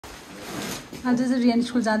आज चाहिँ रियान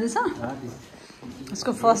स्कुल जाँदैछ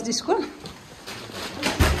उसको फर्स्ट स्कुल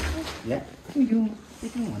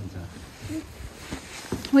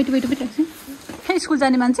वेट खै स्कुल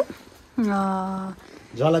जाने मान्छे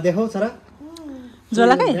झोला देखाऊ छोरा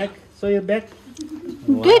झोला खै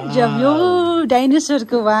गुड जब यो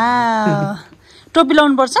डाइनोसरको वा टोपी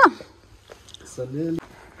लाउनु पर्छ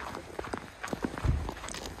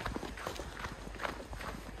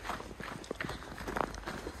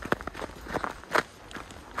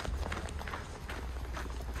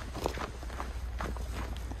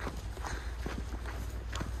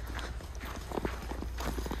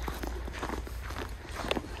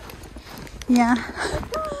यहाँ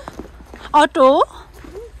auto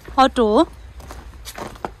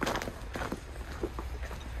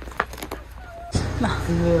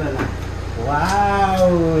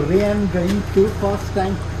Wow, Rian going to first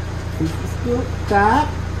time school start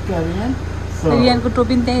Rian. So Rian को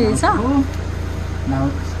टोपी पनि त्यही रहेछ now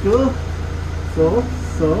school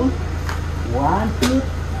so 1 2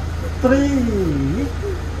 3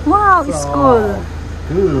 wow school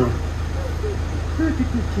cool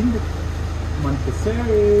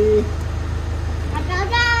Montessori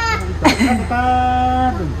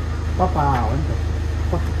Papa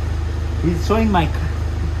he's showing my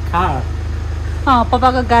car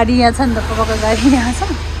पापाको गाडी यहाँ छ नि त पापाको गाडी यहाँ छ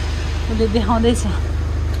उसले देखाउँदैछ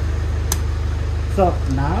so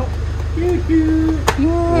now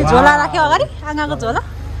झोला राख्यो अगाडि आँगाको झोला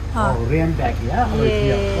Rian bag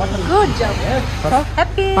गुड जब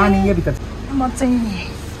ह्याप्पी पानी यहाँ भित्र म चाहिँ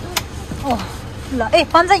ल ए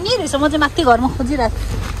पन्जा यहीँ रहेछ म चाहिँ माथि घरमा खोजिरहेको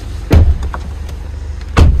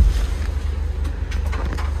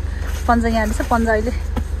पन्जा यहाँ रहेछ पन्जा अहिले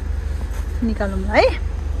निकालौँ ल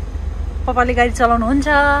है पापाले गाडी चलाउनुहुन्छ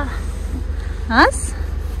हस्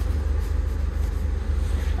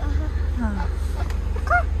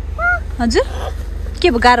हजुर के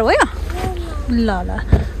भयो गाह्रो भयो ल ल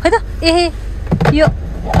खै त ए यो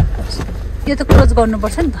त क्लोज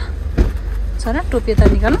गर्नुपर्छ नि त छोरा टोपी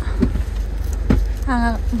त निकाल्नु आँगा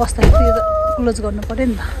बस्दाखेरि यो त क्लोज गर्नु पऱ्यो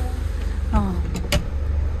नि त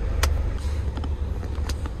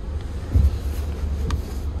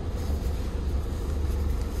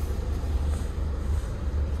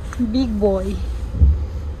बिग बोय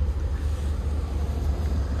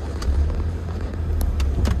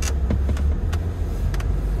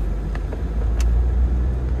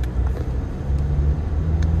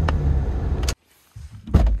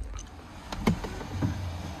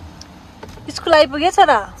स्कुल आइपुग्यो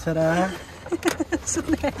छोरा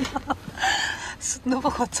सुत्नु पो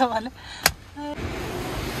खोज्छ भने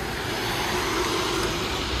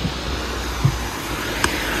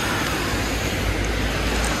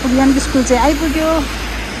रियानको स्कुल चाहिँ आइपुग्यो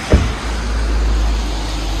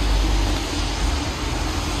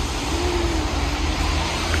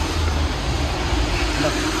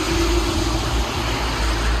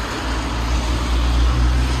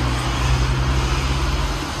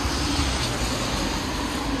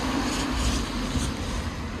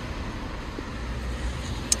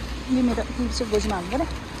ये मेरो पिछे गोजमा हाल्नु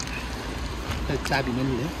पर्यो चाबी नै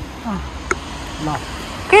ले ल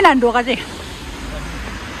के नान ढोका चाहिँ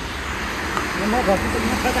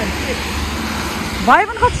भाइ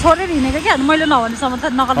पनि कति छोडेर हिँडेको क्या मैले नभनेसम्म त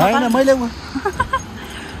नकल मैले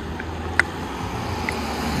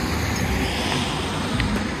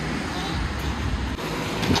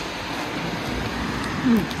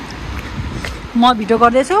म भिडियो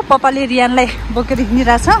गर्दैछु पापाले रियानलाई बोकेर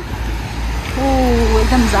हिँडिरहेछ ओ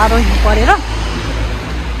एकदम जाडो हिँड्नु परेर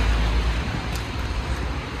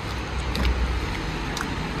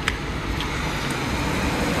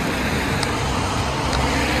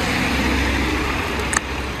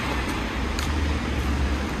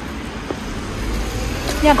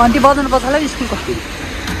यहाँ घन्टी बजाउनु पर्छ होला स्कुलको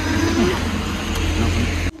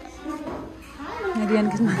रियान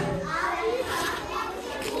किसमा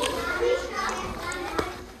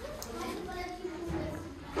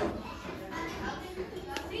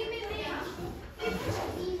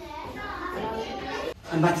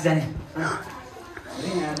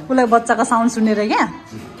उसलाई बच्चाको साउन्ड सुनेर क्या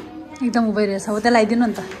एकदम उभै रहेछ हो त्यसलाई आइदिनु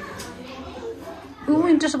नि त ऊ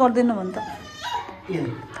इन्ट्रेस्ट गर्दैन भने त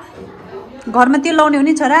घरमा त्यो लाउने हो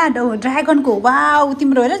नि छोरा ड्रागनको वा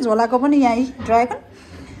तिम्रो हेर झोलाको पनि यहाँ ड्रागन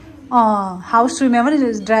हाउस सुमा पनि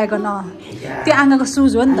ड्रागन त्यो आँगाको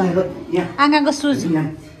सुज हो नि त आँगाको सुज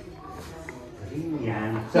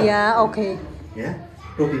या ओके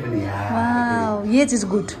वाउ ये इज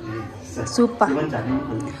गुड सुप्पा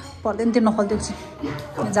पर्दैन त्यो नखोलिदिएको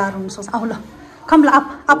छु जाडो हुनसक्छ आऊ ल कम ल अप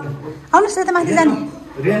अप आउनुहोस् यता माथि जाने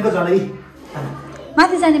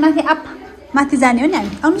माथि जाने माथि अप माथि जाने हो नि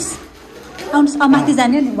हामी आउनुहोस् आउनुहोस् माथि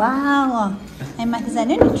जाने नि वाउ हामी माथि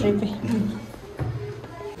जाने नि ट्रिपे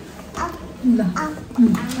ल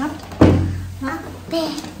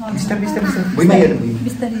बिस्तारै भुइँमा हेर्नु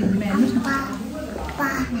बिस्तारै भुइँमा हेर्नुहोस् न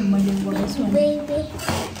मैले बोलाउँछु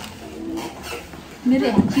मेरो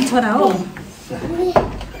ह्याप्पी छोरा हो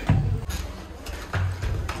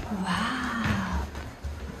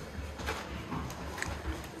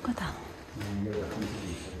कता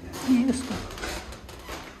ए उसको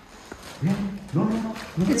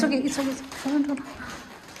It's okay.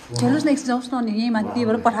 हेर्नुहोस् न एकछिन जाओस् न अनि यहीँ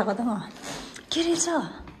माथिबाट पठाएको त के रहेछ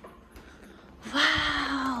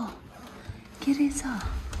वाउ के रहेछ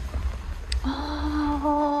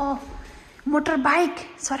मोटर बाइक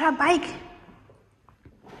छोरा बाइक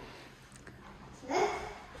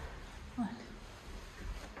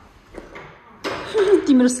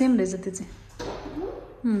तिम्रो सेम रहेछ त्यो चाहिँ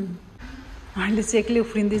अहिले चाहिँ एक्लै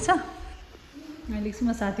उफ्रिँदैछ अहिले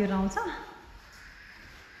एकछिनमा साथीहरू आउँछ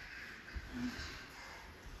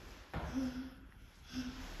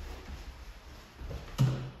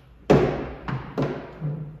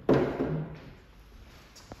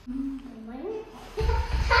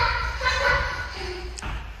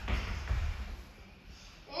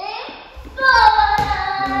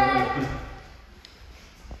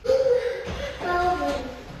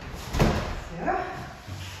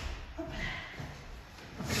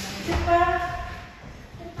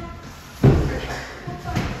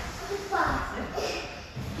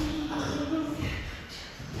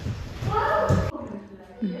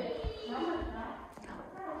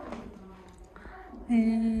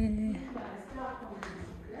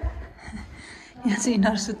यहाँ चाहिँ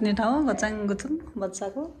यिनीहरू सुत्ने ठाउँ गचाङगुचुङ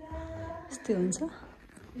बच्चाको यस्तै हुन्छ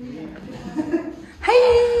है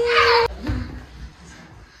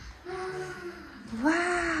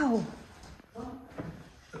वाउ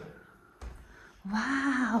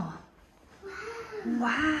वाउ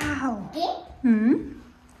वाउ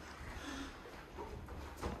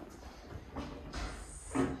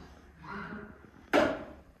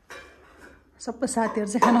सबै साथीहरू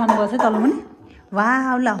चाहिँ खाना खानु गर्छ तल पनि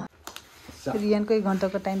वाउ ल रियानको 1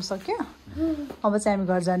 घन्टाको टाइम सक्यो अब चाहिँ हामी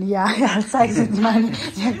घर जाने यार साइजमा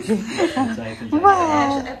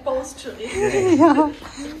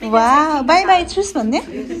वाउ बाई बाई छुस भन्ने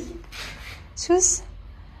छुस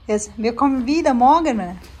यस वेलकम बी द मर्गन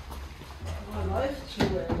भने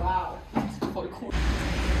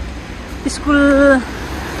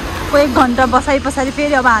स्कुलको 1 घन्टा बसाइ पछाडि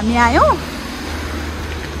फेरि अब हामी आयौँ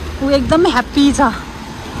ऊ एकदम ह्याप्पी छ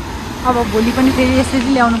अब भोलि पनि फेरि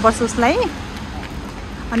यसरी ल्याउनु पर्छ उसलाई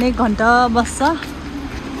अनि 1 घन्टा बस्छ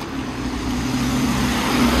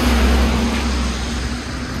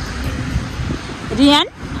रियान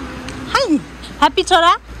हाई ह्याप्पी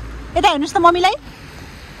छोरा यता हेर्नुहोस् त मम्मीलाई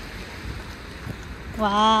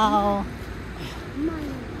वाउ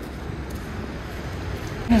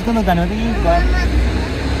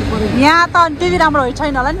यहाँ त त्यति राम्रो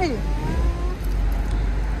छैन होला नि फेरि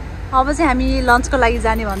अब चाहिँ हामी लन्चको लागि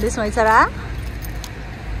जाने भन्दैछौँ है छोरा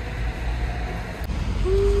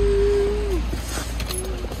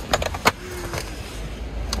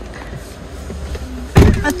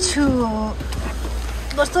अच्छु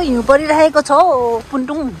कस्तो हिउँ परिरहेको छ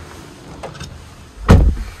पुन्टुङ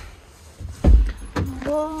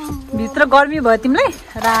भित्र गर्मी भयो तिमीलाई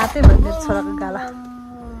रातै भयो मेरो छोराको गाला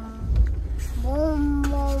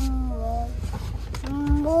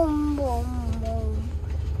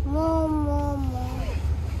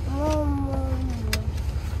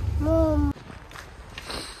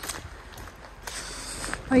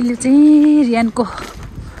अहिले चाहिँ रियानको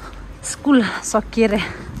स्कुल सकिएर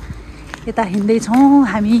यता हिँड्दैछौँ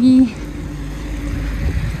हामी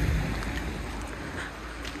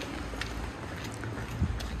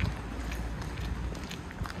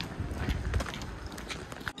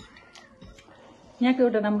यहाँको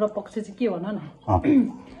एउटा राम्रो पक्ष चाहिँ के भन न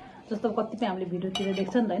जस्तो कतिपय हामीले भिडियोतिर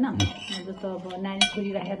देख्छ नि त होइन जस्तो अब नानी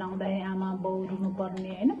छोडिराखेर आउँदाखेरि आमा बाउ रुनु पर्ने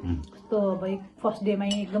होइन कस्तो अब फर्स्ट डेमै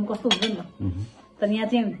एकदम कस्तो हुन्छ नि त तर यहाँ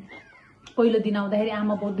चाहिँ पहिलो दिन आउँदाखेरि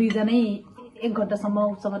आमा बाउ दुईजनै 1 घन्टासम्म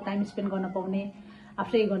उसँग टाइम स्पेन्ड गर्न पाउने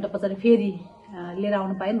आफ्टर 1 घन्टा पछाडि फेरि लिएर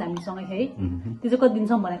आउनु पायो नि त हामीसँगै है त्यो चाहिँ कति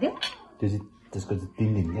दिनसम्म भनेको थियो त्यसको चाहिँ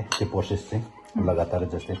 3 दिन क्या त्यो प्रोसेस चाहिँ लगातार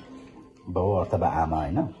जस्तै बाउ अथवा आमा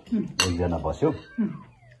होइन एकजना बस्यो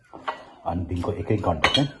अनि दिनको 1 घन्टा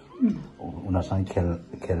चाहिँ उनीहरूसँग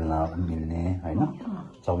खेल्न मिल्ने होइन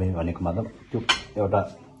सबै भनेको मतलब त्यो एउटा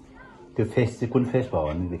त्यो फेस चाहिँ कुन फेस भयो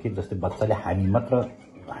भनेदेखि जस्तै बच्चाले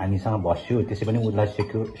हामीसँग बस्यो त्यसै पनि उसलाई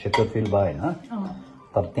सेक्योर फिल भयो होइन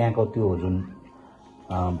तर त्यहाँको त्यो जुन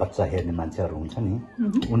बच्चा हेर्ने मान्छेहरू हुन्छ नि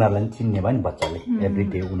उनीहरूलाई पनि चिन्ने भयो नि बच्चाले एभ्री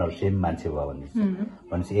डे उनीहरू सेम मान्छे भयो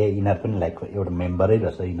भनेपछि ए यिनीहरू पनि लाइक एउटा मेम्बरै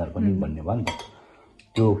रहेछ यिनीहरू पनि भन्ने भयो नि त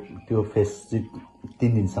त्यो फेस चाहिँ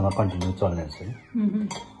 3 दिनसम्म कन्टिन्यू चल्ने रहेछ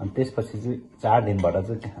अनि त्यसपछि चाहिँ 4 दिनबाट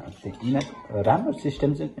चाहिँ यिनीहरू राम्रो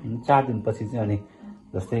सिस्टम चाहिँ 4 दिनपछि चाहिँ अनि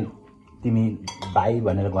जस्तै तिमी बाई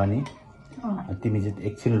भनेर गयो नि तिमी चाहिँ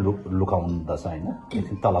एकछिन लुकाउनु पर्छ होइन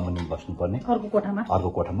एकछिन तलमुनि बस्नुपर्ने अर्को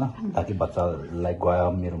कोठामा ताकि बच्चालाई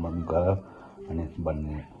गयो मेरो मम्मी गयो अनि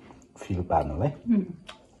भन्ने फिल पार्नलाई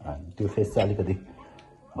त्यो फेस चाहिँ अलिकति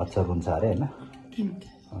बच्चा रुन्छ अरे होइन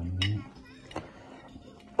अनि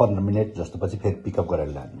 15 मिनट जस्तो पछि फेरि पिकअप गरेर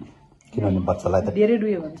लाने किनभने बच्चालाई त धेरै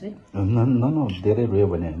रुयो भने चाहिँ धेरै रुयो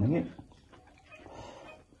भने होइन कि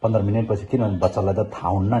 15 मिनट पछि किनभने बच्चालाई त थाहा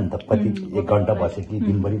हुन्न नि त कति 1 घन्टा बस्यो कि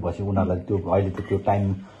दिनभरि बस्यो उनीहरूलाई त्यो अहिले त त्यो टाइम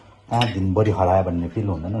कहाँ दिनभरि हरायो भन्ने फिल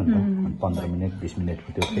हुँदैन नि त 15 मिनट 20 मिनटको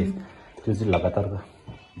त्यो फेस त्यो चाहिँ लगातार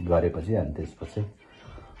गरेपछि अनि त्यसपछि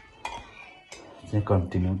चाहिँ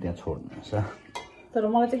कन्टिन्यू त्यहाँ छोड्नुहुन्छ तर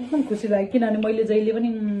मलाई चाहिँ एकदम खुसी लाग्यो किनभने मैले जहिले पनि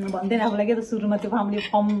भन्दैन आफूलाई के त सुरुमा त्यो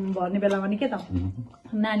फर्म भर्ने बेलामा नि के त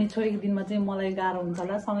नानी छोडेको दिनमा चाहिँ मलाई गाह्रो हुन्छ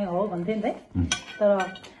होला सँगै हो भन्थे नि त तर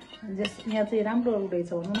यहाँ चाहिँ राम्रो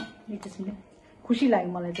रहेछ भनौँ न एक किसिमले खुसी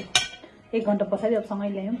लाग्यो मलाई चाहिँ 1 घन्टा पछाडि अब सँगै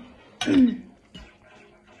ल्यायौँ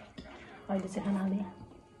अहिले चाहिँ खाना हालेँ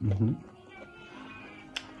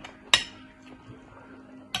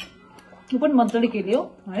ऊ पनि मजाले खेल्यो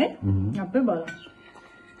है आफै भयो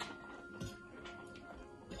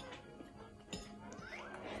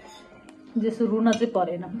जसो रुन चाहिँ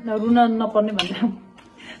परेन रुन नपर्ने भन्दा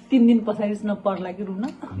 3 दिन पछाडि नपर्ला कि रुन